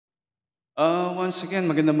Once again,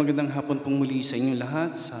 magandang hapon pong muli sa inyong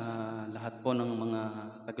lahat, sa lahat po ng mga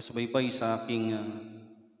taga-subaybay sa aking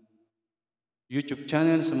YouTube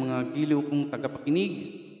channel, sa mga giliw kong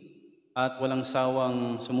tagapakinig at walang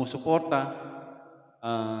sawang sumusuporta.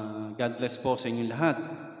 God bless po sa inyong lahat.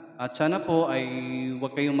 At sana po ay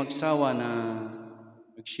huwag kayong magsawa na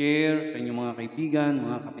mag-share sa inyong mga kaibigan,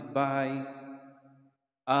 mga kapitbahay.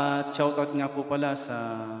 At shoutout nga po pala sa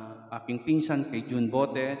aking pinsan kay June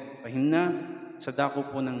Bote, pahimna sa dako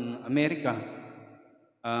po ng Amerika.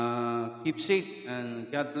 Keep safe and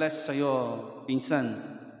God bless sa iyo, pinsan.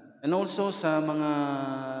 And also sa mga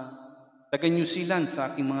taga New Zealand,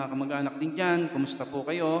 sa aking mga kamag-anak din dyan, kumusta po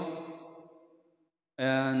kayo?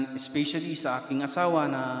 And especially sa aking asawa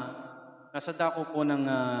na nasa dako po ng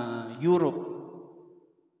Europe.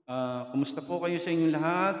 Kumusta po kayo sa inyong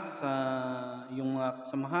lahat, sa iyong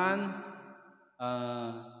kasamahan?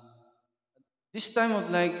 This time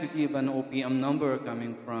I'd like to give an OPM number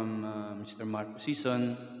coming from Mr. Marco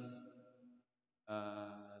Season.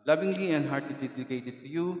 Lovingly and heartily dedicated to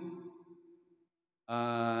you.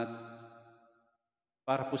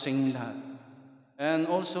 Para po sa inyong lahat.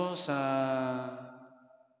 And also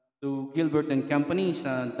to Gilbert and Company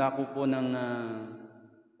sa dako po ng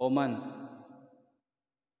Oman.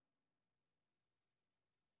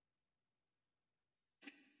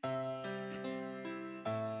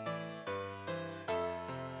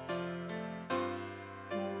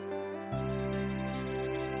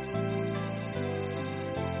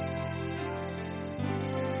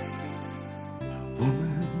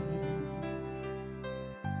 Woman,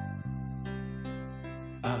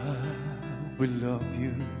 I will love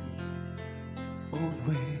you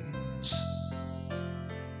always,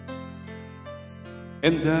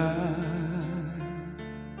 and I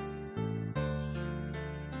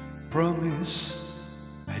promise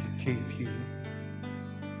I'll give you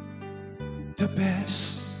the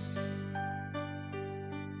best,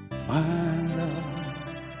 my love.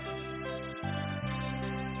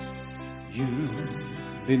 You've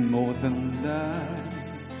been more than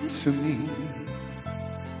life to me,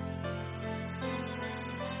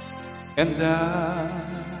 and I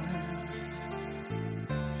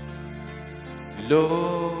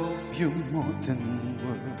love you more than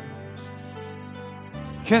words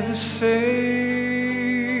can say.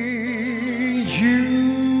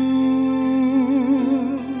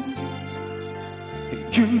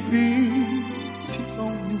 You'll be the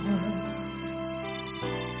only one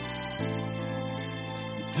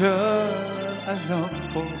that I love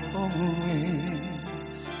for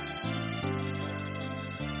always,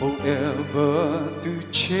 forever to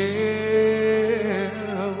cherish.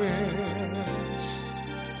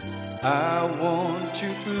 I want you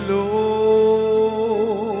close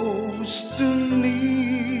to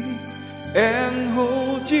me and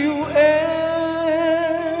hold you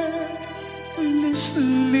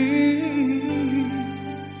endlessly.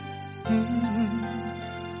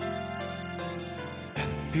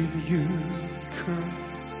 Feel you curl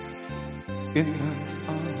in my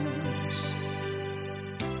arms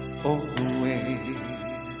always.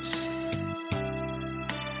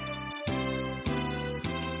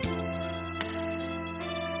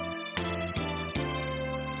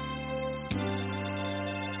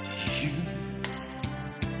 You,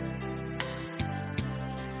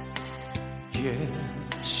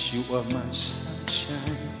 yes, you are my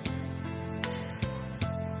sunshine.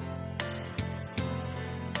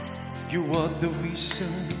 You are the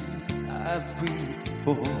reason I breathe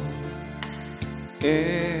for,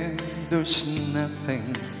 and there's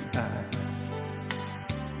nothing I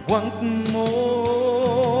want more.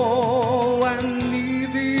 I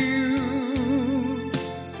need you.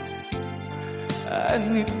 I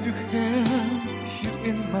need to have you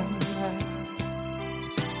in my life.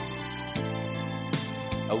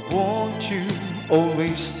 I want you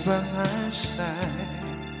always by my side,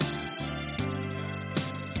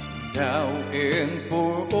 now and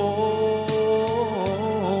for always.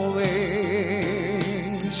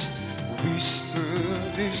 Whisper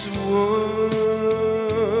these words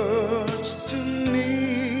to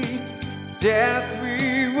me, that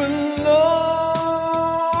we will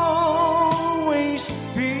always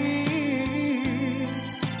be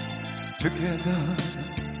together,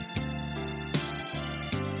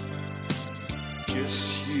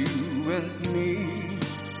 just you and me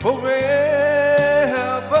forever.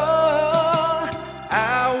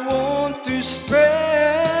 I want to spend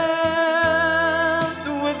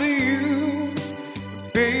with you,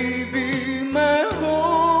 baby, my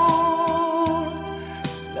whole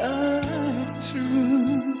life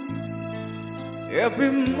through.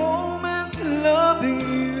 Every moment loving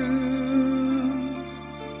you,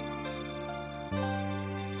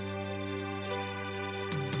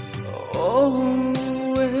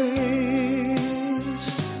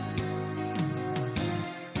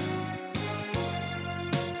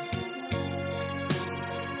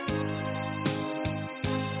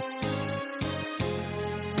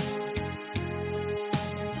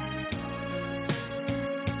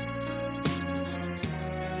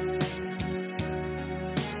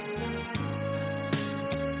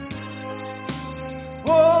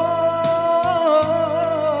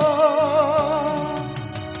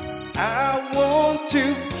 I want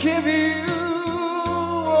to give you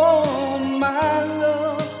all my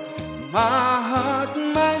love, my heart,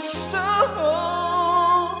 my soul,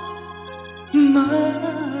 my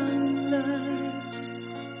life,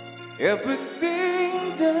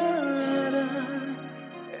 everything that I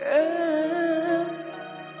am.